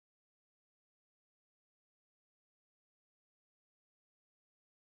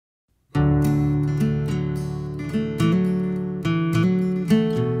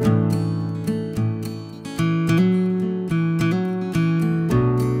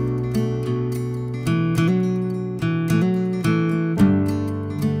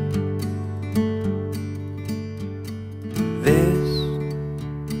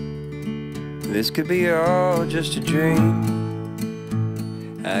could be all just a dream.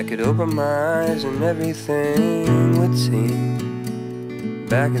 I could open my eyes and everything would seem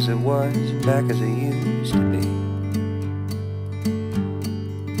back as it was, back as it used to be.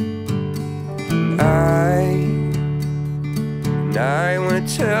 I want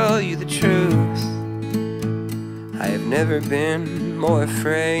to tell you the truth. I have never been more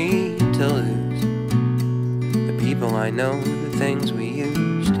afraid to lose the people I know, the things we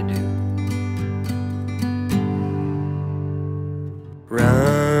used to do.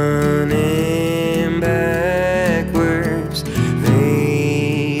 Running backwards,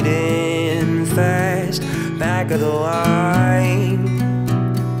 fading fast, back of the line,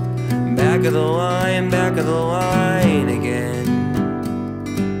 back of the line, back of the line again.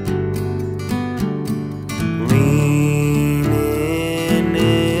 Leaning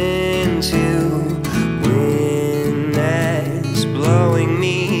into wind that's blowing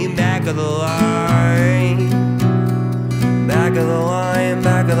me back of the line, back of the line,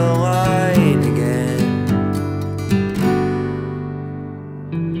 back of the line again.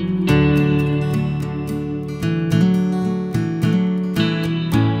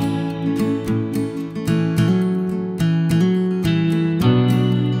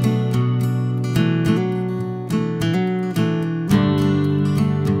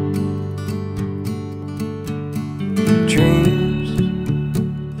 Dreams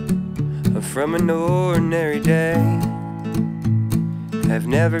from an ordinary day have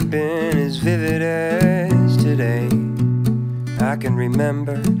never been as vivid as today. I can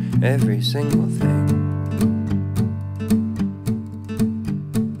remember every single thing.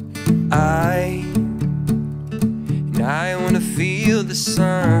 I want to feel the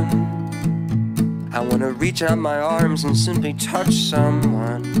sun. I want to reach out my arms and simply touch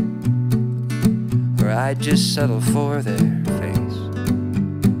someone, or I'd just settle for their face.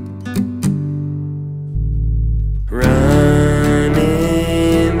 Running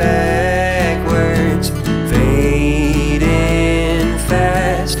backwards, fading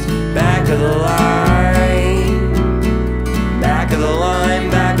fast, back of the line, back of the line,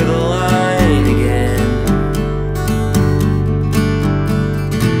 back of the line again.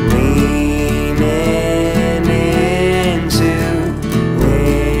 Leaning into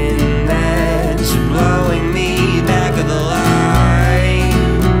wind that's blowing me back of the line,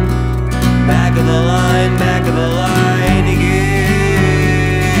 back of the line, back of the line.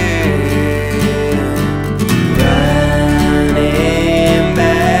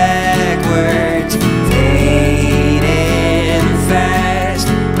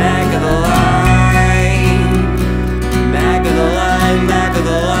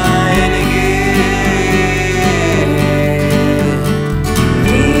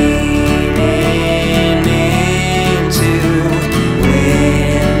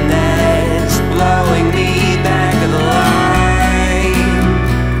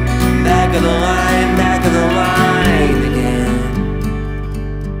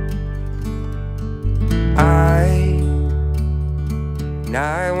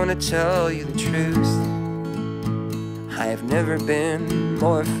 I want to tell you the truth. I have never been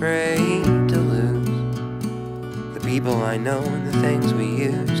more afraid to lose the people I know and the things we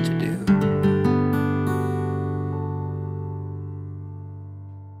used to